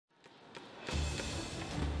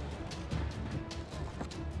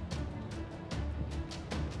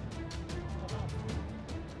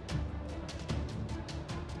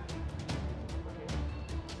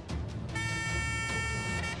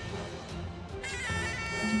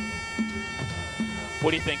What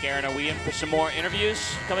do you think, Aaron? Are we in for some more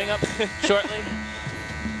interviews coming up shortly?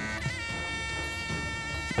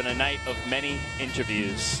 It's been a night of many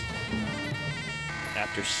interviews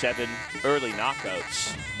after 7 early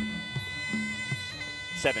knockouts.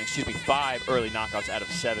 5 early knockouts out of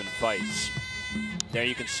 7 fights. There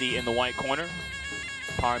you can see in the white corner,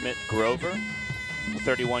 Parmit Grover, a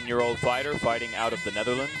 31-year-old fighter fighting out of the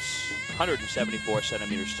Netherlands, 174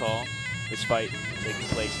 centimeters tall. This fight taking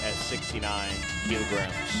place at 69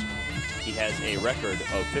 kilograms. He has a record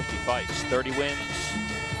of 50 fights, 30 wins,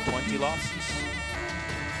 20 losses.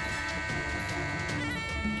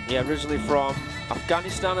 Yeah, originally from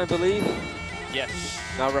Afghanistan, I believe. Yes.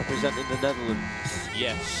 Now representing the Netherlands.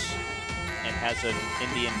 Yes, and has an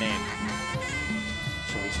Indian name.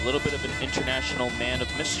 So he's a little bit of an international man of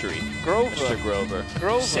mystery. Grover. Mr. Grover.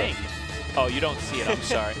 Grover. Singh. Oh, you don't see it, I'm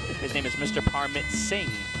sorry. His name is Mr. Parmit Singh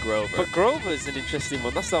Grover. But Grover's an interesting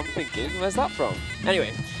one, that's what I'm thinking. Where's that from?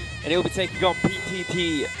 Anyway, and he'll be taking on P.T.T.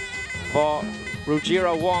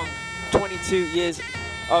 V.Rujirawong, 22 years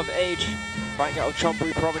of age, fighting out of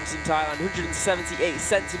Chonburi province in Thailand, 178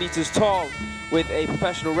 centimeters tall, with a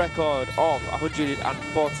professional record of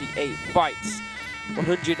 148 fights,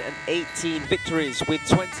 118 victories with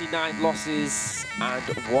 29 losses and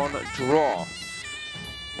 1 draw.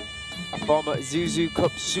 A former Zuzu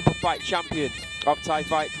Cup Super Fight champion of Thai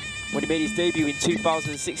Fight when he made his debut in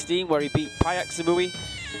 2016, where he beat Payak Samui.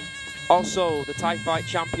 Also the Thai Fight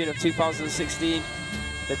champion of 2016,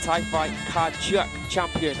 the Thai Fight Kajak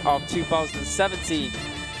champion of 2017,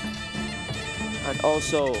 and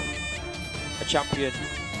also a champion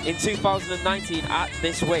in 2019 at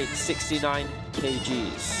this weight, 69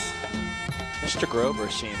 kgs. Mr. Grover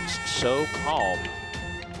seems so calm.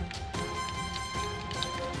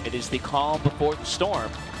 It is the calm before the storm.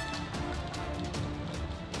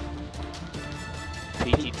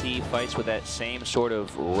 P.T.T. fights with that same sort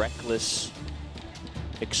of reckless,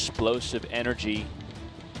 explosive energy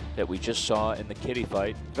that we just saw in the Kitty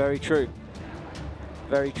fight. Very true.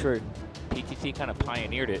 Very true. P.T.T. kind of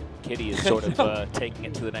pioneered it. Kitty is sort of taking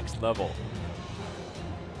it to the next level.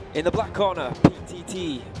 In the black corner,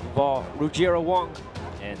 P.T.T. V.Rujirawong.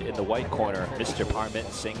 And in the white corner, Mr. Parmit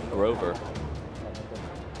Singh Grover.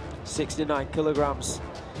 69 kilograms.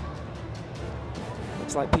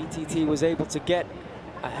 Looks like P.T.T. was able to get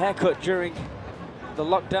a haircut during the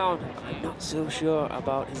lockdown. I'm not so sure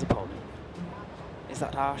about his opponent. Is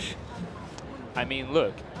that harsh? I mean,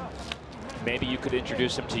 look, maybe you could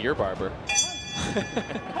introduce him to your barber.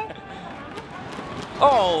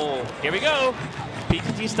 Oh, here we go.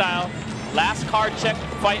 P.T.T. style. Last card check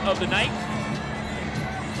fight of the night.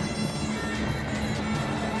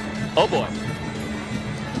 Oh boy.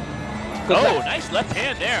 Good oh, left. nice left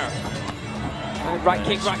hand there. And right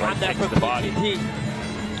kick, right hand there from the body. P.T.T.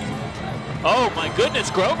 Oh my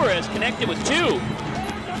goodness, Grover has connected with 2.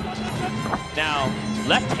 Now,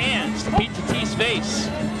 left hands to P.T.T.'s face.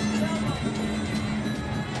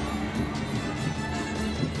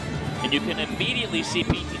 And you can immediately see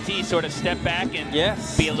P.T.T. sort of step back and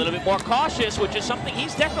be a little bit more cautious, which is something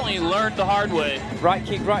he's definitely learned the hard way. Right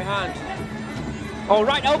kick, right hand. Oh,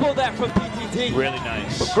 right elbow there from P.T.T. Really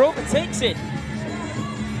nice. But Grover takes it.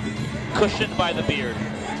 Cushioned by the beard.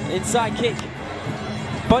 Inside kick.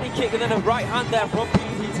 Body kick and then a right hand there from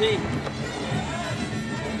P.T.T.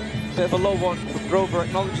 Bit of a low one, but Grover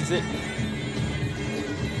acknowledges it.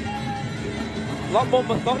 A lot more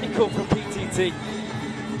methodical from P.T.T.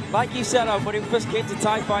 Like you said, when he first came to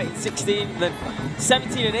Thai Fight in 16, then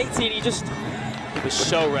 17 and 18, he was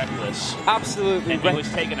so reckless. Absolutely. And he was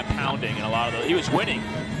taking a pounding in a lot of those. He was winning,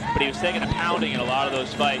 but he was taking a pounding in a lot of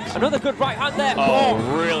those fights. Another good right hand there. Oh,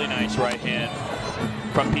 really nice right hand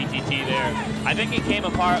from P.T.T. there. I think it came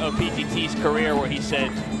a part of P.T.T.'s career where he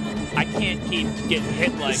said, I can't keep getting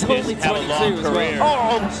hit like this, have a long career.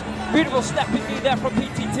 Well. Oh, beautiful stepping knee there from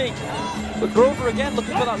P.T.T. But Grover again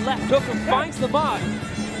looking for that left hook and finds the mark.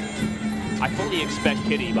 I fully expect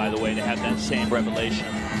Kitty, by the way, to have that same revelation.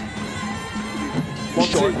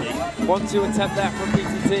 1-2 attempt there from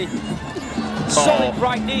P.T.T. Solid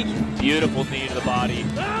right knee. Beautiful knee to the body.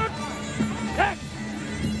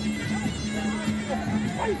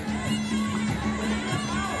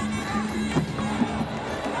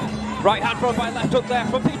 Right hand followed by left hook there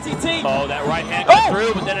from P.T.T. Oh, that right hand got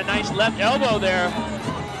through, but then a nice left elbow there.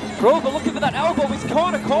 Grover looking for that elbow. His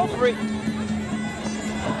corner called for it.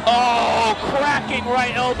 Oh, cracking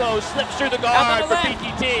right elbow. Slips through the guard for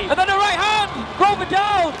P.T.T. And then a right hand. Grover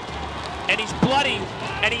down. And he's bloody,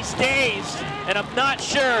 and he's dazed, and I'm not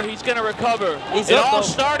sure he's going to recover. It all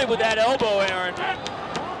started with that elbow, Aaron.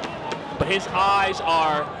 But his eyes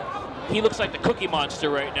are, he looks like the Cookie Monster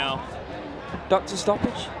right now. Doctor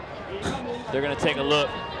stoppage? They're going to take a look.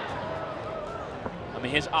 I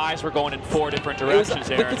mean, his eyes were going in 4 different directions,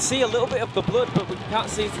 We Aaron. could see a little bit of the blood, but we can't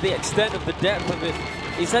see to the extent of the depth of it.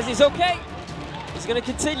 He says he's okay. He's going to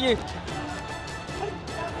continue.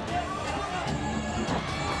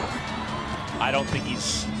 I don't think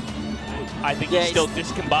he's... I think he's still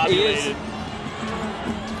discombobulated. He is.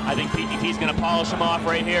 I think P.T.T's going to polish him off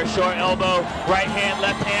right here. Short elbow, right hand,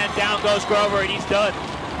 left hand, down goes Grover, and he's done.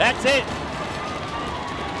 That's it.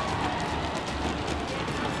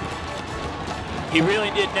 He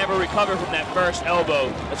really did never recover from that first elbow.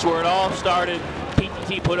 That's where it all started.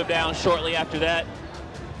 P.T.T put him down shortly after that.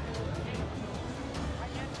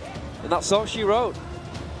 And that's all she wrote.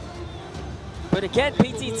 But again,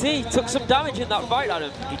 P.T.T took some damage in that fight,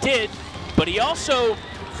 Adam. He did, but he also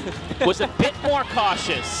was a bit more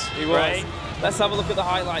cautious. He was. Right? Let's have a look at the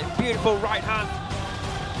highlight. Beautiful right hand.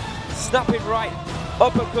 Snapping right.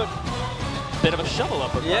 Uppercut. Bit of a shovel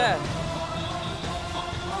uppercut. Yeah.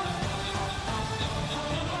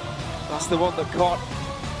 That's the one that caught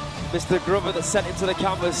Mr. Grover, that sent him to the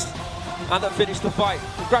canvas and that finished the fight.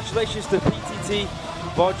 Congratulations to P.T.T.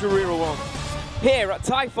 V.Rujirawong here at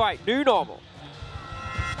Thai Fight New Normal.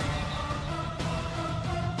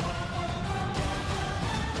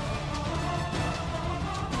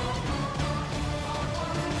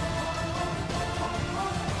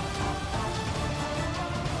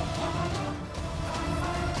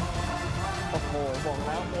โอ้โหบอกแ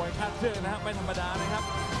ล้วมวยคาดเชือกนะครับไม่ธรรมดานะครับ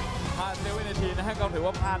พลาดเสี้ยววินาทีนะฮะก็ถือ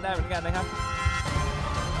ว่าพลาดได้เหมือนกันนะครับ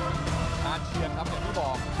คาดเชือกครับอย่างที่บอ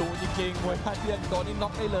กดูจริงๆมวยคาดเชือกโดนนี่น็อ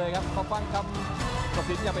กได้เลยครับมาฟังคำตัด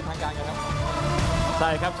สินอย่างเป็นทางการกันครับใช่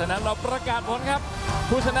ครับฉะนั้นเราประกาศผลครับ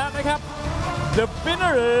ผู้ชนะนะครับ The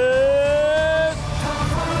winner is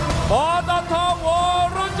P.T.T.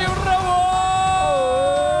 V.Rujirawong.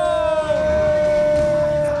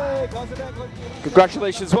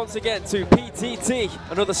 Congratulations once again to P.T.T.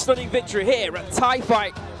 Another stunning victory here at Thai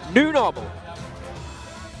Fight New Normal.